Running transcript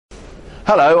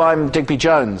Hello, I'm Digby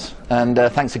Jones, and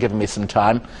thanks for giving me some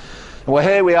time. Well,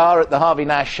 here we are at the Harvey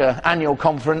Nash annual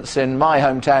conference in my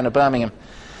hometown of Birmingham,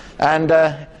 and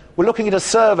we're looking at a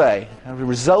survey of the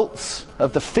results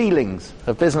of the feelings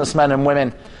of businessmen and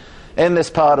women in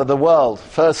this part of the world.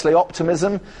 Firstly,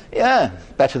 optimism, yeah,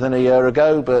 better than a year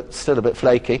ago, but still a bit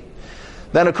flaky.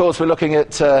 Then, of course, we're looking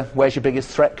at where's your biggest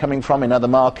threat coming from in other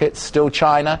markets, still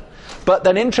China. But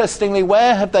then, interestingly,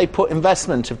 where have they put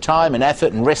investment of time and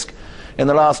effort and risk in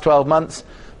the last 12 months?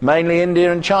 Mainly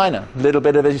India and China, a little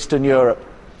bit of Eastern Europe.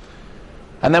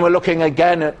 And then we're looking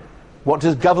again at what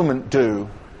does government do?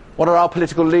 What are our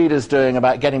political leaders doing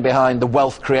about getting behind the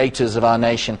wealth creators of our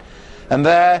nation? And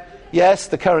there, yes,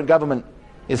 the current government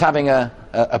is having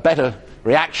a better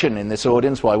reaction in this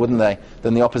audience, why wouldn't they,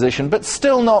 than the opposition, but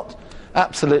still not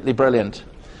absolutely brilliant.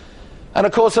 And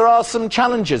of course there are some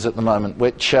challenges at the moment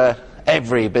which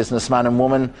every businessman and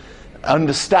woman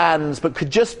understands but could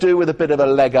just do with a bit of a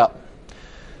leg up.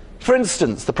 For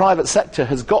instance, the private sector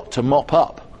has got to mop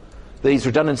up these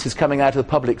redundancies coming out of the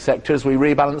public sector as we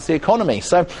rebalance the economy.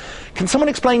 So can someone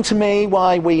explain to me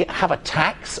why we have a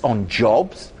tax on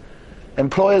jobs?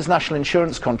 Employers' national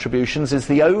insurance contributions is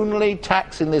the only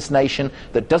tax in this nation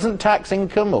that doesn't tax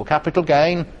income or capital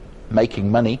gain,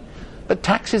 making money, but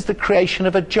taxes the creation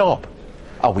of a job.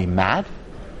 Are we mad?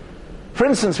 For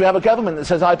instance, we have a government that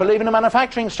says, I believe in a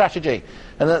manufacturing strategy,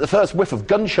 and at the first whiff of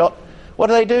gunshot, what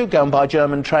do? Go and buy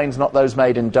German trains, not those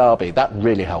made in Derby. That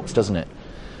really helps, doesn't it?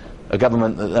 A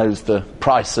government that knows the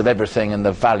price of everything and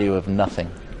the value of nothing.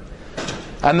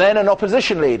 And then an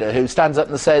opposition leader who stands up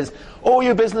and says, all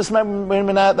you businessmen and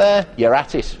women out there, you're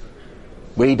at it.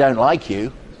 We don't like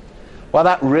you. Well,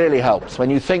 that really helps when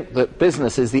you think that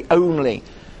business is the only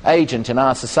agent in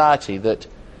our society that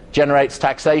generates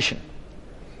taxation.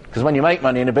 Because when you make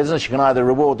money in a business, you can either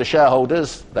reward the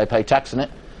shareholders, they pay tax on it,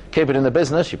 keep it in the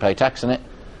business, you pay tax on it,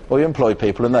 or you employ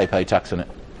people and they pay tax on it.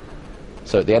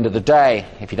 So at the end of the day,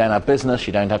 if you don't have business,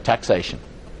 you don't have taxation.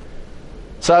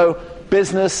 So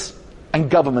business and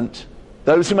government,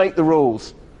 those who make the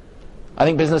rules, I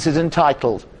think business is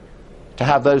entitled to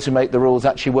have those who make the rules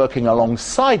actually working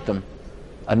alongside them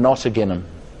and not against them.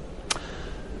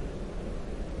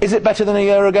 Is it better than a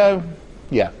year ago?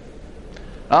 Yeah.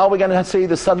 Are we going to see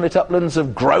the sunlit uplands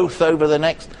of growth over the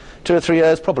next 2 or 3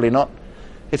 years? Probably not.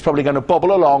 It's probably going to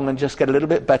bobble along and just get a little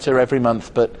bit better every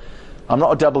month. But I'm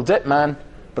not a double dip man,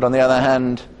 but on the other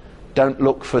hand, don't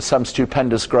look for some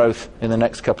stupendous growth in the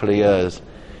next couple of years.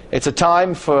 It's a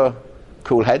time for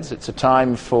cool heads. It's a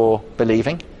time for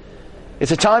believing.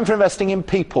 It's a time for investing in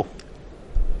people.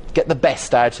 Get the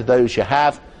best out of those you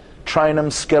have. Train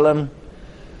them, skill them,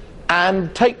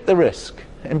 and take the risk.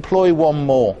 Employ one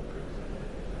more.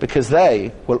 Because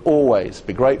they will always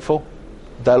be grateful,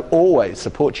 they'll always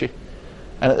support you,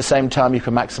 and at the same time you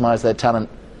can maximise their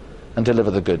talent and deliver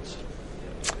the goods.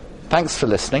 Thanks for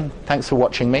listening, thanks for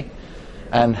watching me,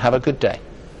 and have a good day.